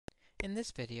In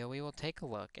this video, we will take a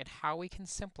look at how we can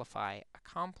simplify a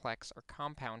complex or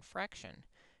compound fraction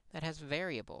that has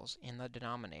variables in the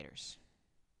denominators.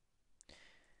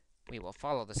 We will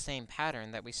follow the same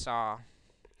pattern that we've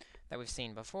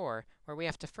seen before, where we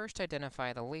have to first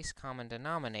identify the least common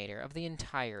denominator of the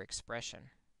entire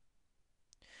expression.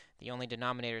 The only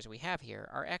denominators we have here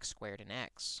are x squared and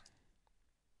x.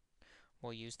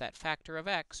 We'll use that factor of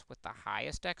x with the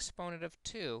highest exponent of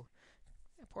 2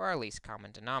 for our least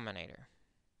common denominator.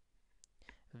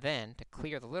 Then, to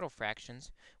clear the little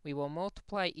fractions, we will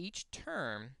multiply each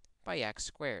term by x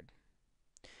squared.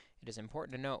 It is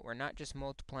important to note we're not just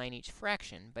multiplying each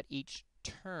fraction, but each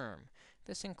term.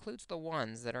 This includes the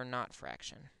ones that are not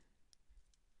fraction.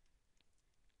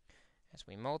 As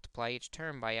we multiply each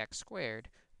term by x squared,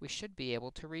 we should be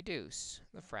able to reduce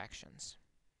the fractions.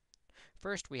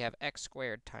 First, we have x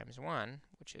squared times 1,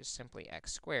 which is simply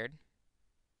x squared,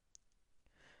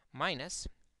 minus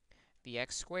the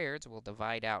x squareds will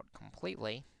divide out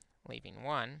completely, leaving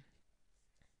 1,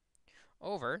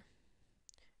 over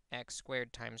x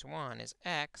squared times 1 is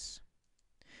x,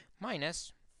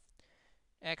 minus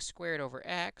x squared over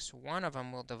x. One of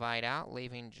them will divide out,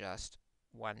 leaving just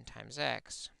 1 times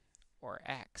x, or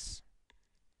x.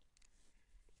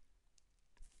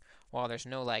 While there's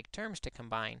no like terms to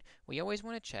combine, we always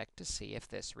want to check to see if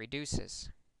this reduces.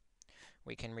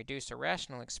 We can reduce a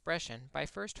rational expression by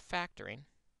first factoring.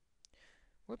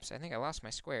 Whoops, I think I lost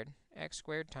my squared. X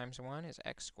squared times 1 is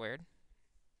x squared.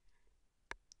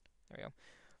 There we go.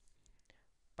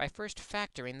 By first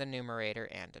factoring the numerator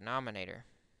and denominator.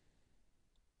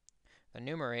 The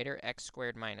numerator, x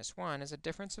squared minus 1, is a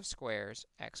difference of squares,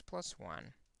 x plus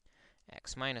 1,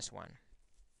 x minus 1.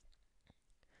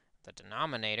 The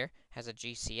denominator has a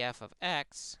GCF of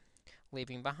x,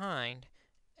 leaving behind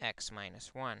x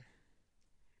minus 1.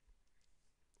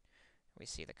 We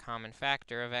see the common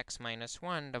factor of x minus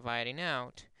 1 dividing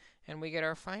out, and we get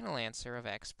our final answer of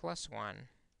x plus 1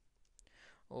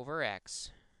 over x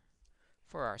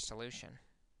for our solution.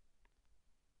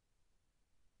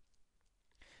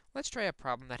 Let's try a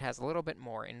problem that has a little bit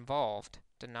more involved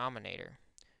denominator.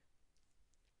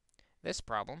 This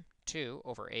problem, 2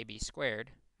 over ab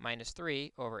squared minus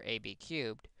 3 over ab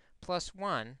cubed plus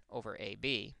 1 over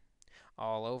ab,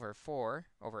 all over 4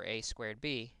 over a squared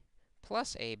b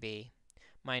plus ab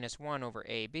minus 1 over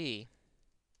ab,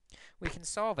 we can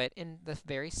solve it in the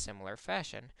very similar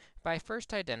fashion by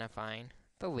first identifying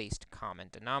the least common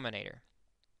denominator.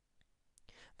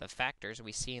 The factors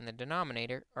we see in the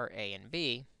denominator are a and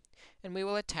b, and we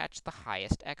will attach the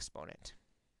highest exponent.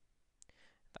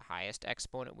 The highest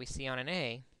exponent we see on an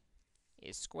a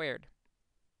is squared.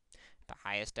 The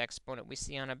highest exponent we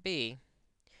see on a b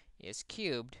is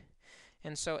cubed,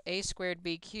 and so a squared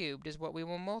b cubed is what we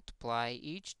will multiply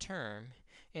each term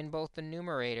in both the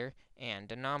numerator and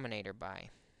denominator by.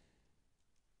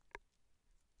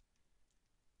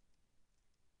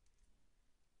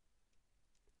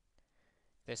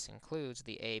 This includes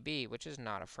the ab, which is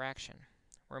not a fraction.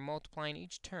 We're multiplying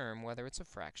each term whether it's a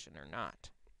fraction or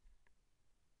not.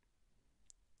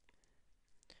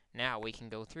 Now we can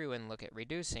go through and look at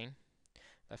reducing.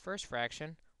 The first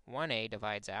fraction, 1a,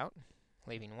 divides out,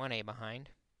 leaving 1a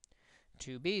behind.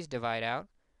 2 b's divide out,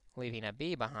 leaving a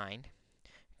b behind,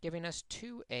 giving us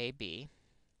 2ab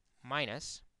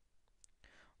minus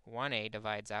 1a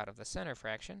divides out of the center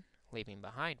fraction, leaving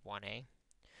behind 1a,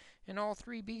 and all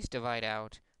 3 b's divide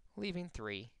out, leaving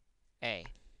 3a,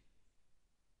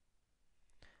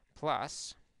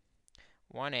 plus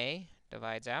 1a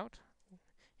divides out,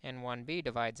 and 1b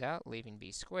divides out, leaving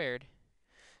b squared.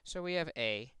 So we have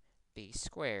a b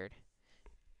squared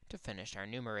to finish our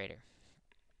numerator.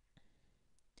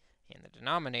 In the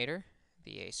denominator,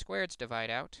 the a squareds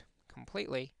divide out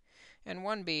completely, and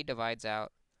 1b divides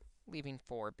out, leaving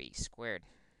 4b squared.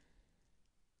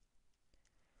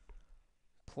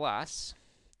 Plus,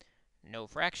 no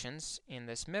fractions in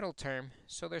this middle term,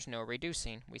 so there's no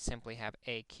reducing. We simply have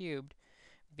a cubed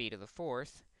b to the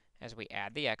 4th as we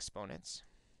add the exponents,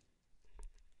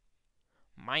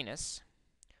 minus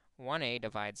 1a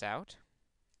divides out,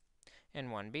 and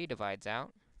 1b divides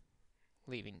out,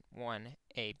 leaving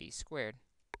 1ab squared.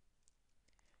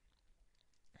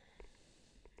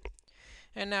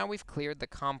 And now we've cleared the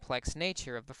complex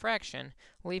nature of the fraction,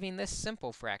 leaving this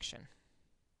simple fraction.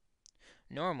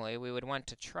 Normally, we would want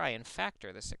to try and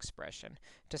factor this expression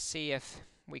to see if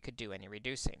we could do any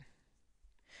reducing.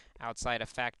 Outside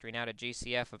of factoring out a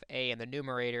GCF of a in the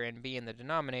numerator and b in the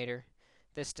denominator,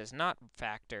 this does not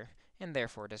factor and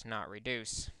therefore does not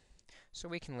reduce. So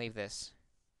we can leave this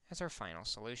as our final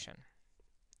solution.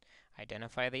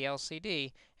 Identify the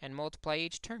LCD and multiply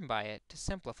each term by it to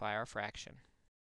simplify our fraction.